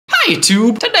Hi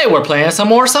YouTube! Today we're playing some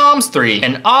more Psalms 3,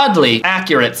 an oddly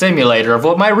accurate simulator of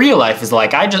what my real life is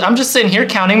like. I'm just sitting here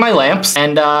counting my lamps,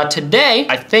 and today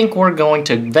I think we're going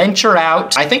to venture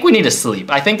out. I think we need to sleep.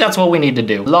 I think that's what we need to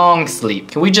do. Long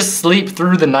sleep. Can we just sleep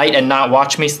through the night and not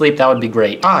watch me sleep? That would be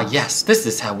great. Ah yes, this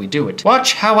is how we do it.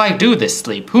 Watch how I do this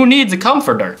sleep. Who needs a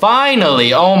comforter?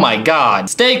 Finally, oh my god.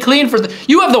 Stay clean for the—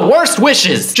 You have the worst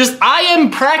wishes! I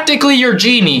am practically your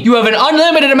genie. You have an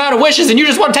unlimited amount of wishes and you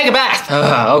just want to take a bath.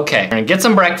 Okay, we're gonna get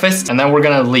some breakfast and then we're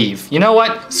gonna leave. You know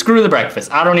what? Screw the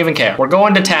breakfast. I don't even care. We're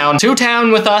going to town. To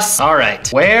town with us. All right.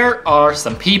 Where are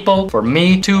some people for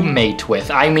me to mate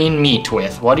with? I mean meet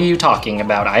with. What are you talking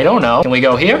about? I don't know. Can we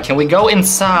go here? Can we go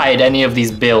inside any of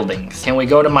these buildings? Can we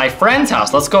go to my friend's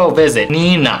house? Let's go visit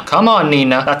Nina. Come on,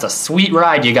 Nina. That's a sweet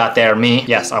ride you got there, me.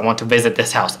 Yes, I want to visit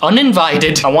this house.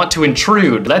 Uninvited. I want to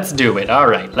intrude. Let's do it. All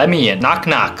right. Let me in. Knock,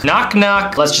 knock. Knock,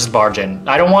 knock. Let's just barge in.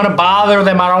 I don't want to bother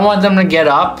them. I don't want them to get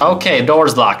up. Okay,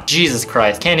 door's locked. Jesus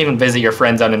Christ. Can't even visit your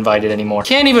friends uninvited anymore.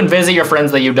 Can't even visit your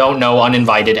friends that you don't know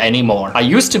uninvited anymore. I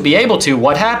used to be able to.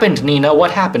 What happened, Nina?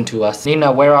 What happened to us?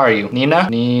 Nina, where are you? Nina?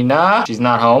 Nina? She's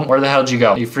not home. Where the hell did you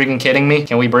go? Are you freaking kidding me?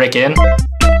 Can we break in?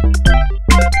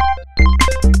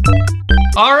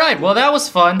 All right, well, that was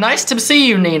fun. Nice to see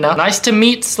you, Nina. Nice to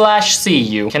meet / see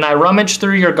you. Can I rummage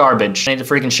through your garbage? I need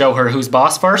to freaking show her who's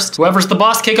boss first. Whoever's the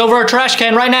boss, kick over a trash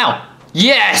can right now.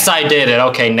 Yes, I did it.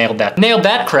 Okay, nailed that. Nailed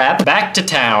that crap. Back to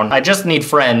town. I just need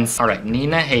friends. All right,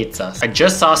 Nina hates us. I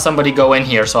just saw somebody go in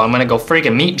here, so I'm gonna go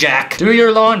freaking meet Jack. Do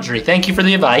your laundry. Thank you for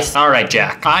the advice. All right,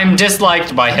 Jack. I'm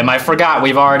disliked by him. I forgot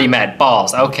we've already met.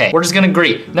 Balls. Okay, we're just gonna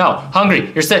greet. No, hungry.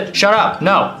 You're sick. Shut up.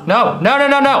 No, no, no, no,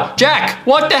 no, no. Jack,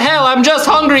 what the hell? I'm just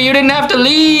hungry. You didn't have to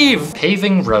leave.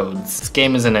 Paving roads. This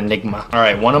game is an enigma. All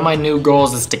right, one of my new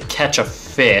goals is to catch a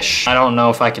fish. I don't know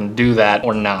if I can do that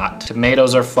or not.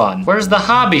 Tomatoes are fun. Where's the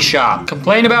hobby shop?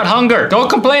 Complain about hunger. Go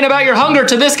complain about your hunger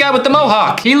to this guy with the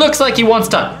mohawk. He looks like he wants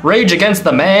to rage against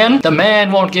the man. The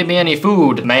man won't give me any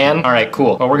food, man. All right,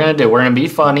 cool. What we're gonna do, we're gonna be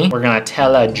funny. We're gonna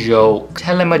tell a joke.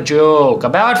 Tell him a joke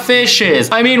about fishes.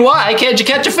 I mean, why can't you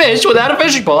catch a fish without a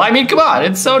fishing pole? I mean, come on,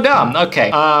 it's so dumb.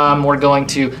 Okay, we're going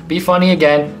to be funny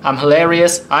again. I'm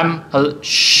hilarious.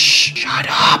 Shh, shut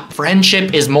up.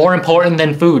 Friendship is more important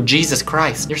than food. Jesus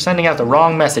Christ. You're sending out the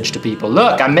wrong message to people.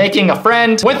 Look, I'm making a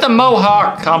friend with a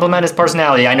mohawk. Compliment his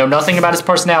personality. I know nothing about his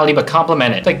personality, but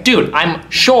compliment it. Like, dude, I'm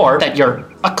sure that you're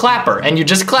a clapper and you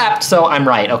just clapped, so I'm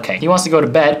right. Okay, he wants to go to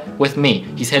bed with me.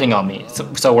 He's hitting on me.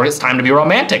 So it's time to be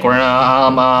romantic. We're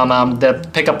gonna, the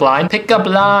pickup line. Pickup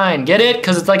line, get it?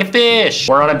 Cause it's like a fish.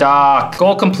 We're on a dock.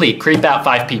 Goal complete, creep out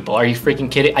 5 people. Are you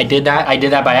freaking kidding? I did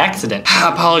that by accident.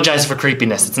 I apologize for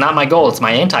creepiness. It's not my goal, it's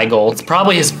my anti-goal. It's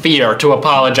probably his fear to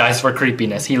apologize for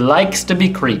creepiness. He likes to be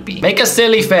creepy. Make a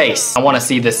silly face. I wanna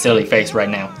see this silly face right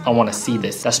now. I wanna see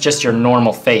this. That's just your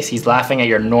normal face. He's laughing at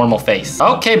your normal face.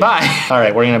 Okay, bye. All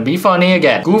right, we're gonna be funny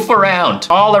again. Goof around,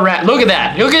 all around. Look at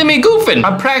that, look at me goofing.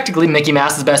 I'm practically Mickey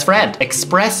Mouse's best friend.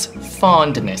 Express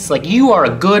fondness, like you are a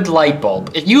good light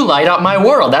bulb. If you light up my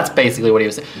world, that's basically what he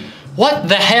was saying. What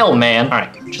the hell, man? All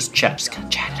right, just chat, just gonna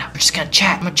chat it up. We're just gonna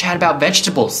chat. I'm gonna chat about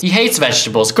vegetables. He hates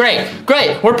vegetables. Great,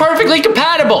 great, we're perfectly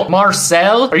compatible.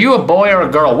 Marcel, are you a boy or a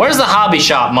girl? Where's the hobby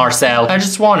shop, Marcel? I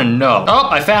just wanna know. Oh,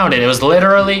 I found it. It was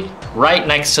literally right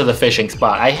next to the fishing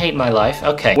spot. I hate my life.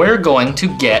 Okay, we're going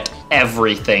to get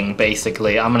everything,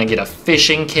 basically. I'm gonna get a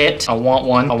fishing kit. I want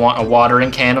one. I want a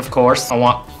watering can, of course. I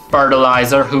want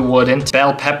fertilizer, who wouldn't?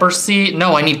 Bell pepper seed?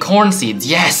 No, I need corn seeds.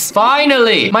 Yes,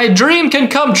 finally, my dream can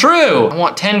come true. I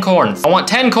want 10 corns. I want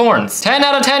 10 corns. 10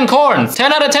 out of 10 corns.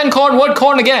 10 out of 10 corn, wood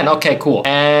corn again. Okay, cool.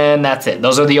 And that's it.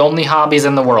 Those are the only hobbies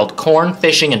in the world. Corn,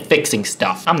 fishing, and fixing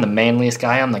stuff. I'm the manliest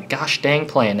guy on the gosh dang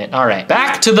planet. All right,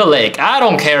 back to the lake. I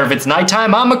don't care if it's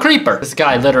nighttime, I'm a creeper. This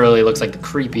guy literally looks like the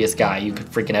creepiest guy you could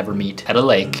freaking ever meet at a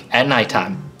lake at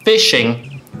nighttime. Fishing.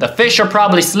 The fish are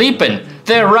probably sleeping.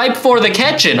 They're ripe for the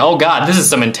catching. Oh God, this is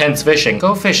some intense fishing.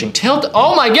 Go fishing. Tilt.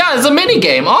 Oh my God, it's a mini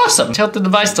game. Awesome. Tilt the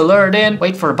device to lure it in.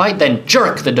 Wait for a bite, then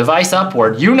jerk the device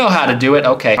upward. You know how to do it.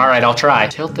 Okay. All right, I'll try.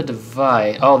 Tilt the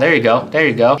device. Oh, there you go. There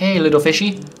you go. Hey, little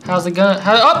fishy. How's it going?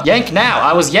 Oh, yank now.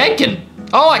 I was yanking.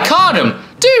 Oh, I caught him.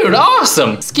 Dude,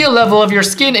 awesome. Skill level of your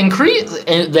skin increase.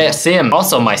 The sim.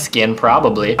 Also my skin,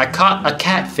 probably. I caught a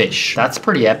catfish. That's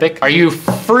pretty epic. Are you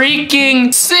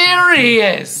freaking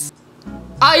serious?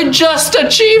 I just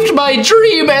achieved my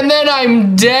dream and then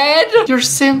I'm dead? Your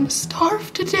sim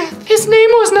starved to death. His name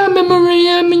was not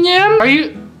Memoriam. Are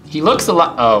you He looks a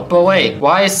lot. Oh, but wait,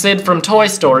 why is Sid from Toy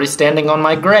Story standing on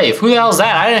my grave? Who the hell's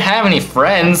that? I didn't have any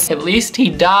friends. At least he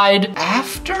died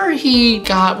after he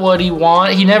got what he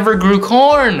wanted. He never grew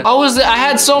corn. I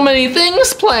had so many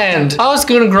things planned. I was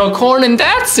gonna grow corn and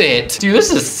that's it. Dude,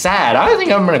 this is sad. I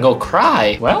think I'm gonna go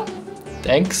cry. Well,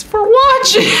 thanks for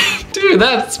watching. Dude,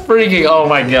 that's freaking, oh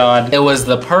my God. It was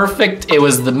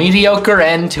the mediocre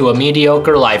end to a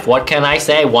mediocre life. What can I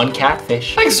say? One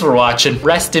catfish. Thanks for watching.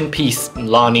 Rest in peace,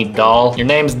 Lonnie doll. Your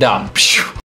name's dumb.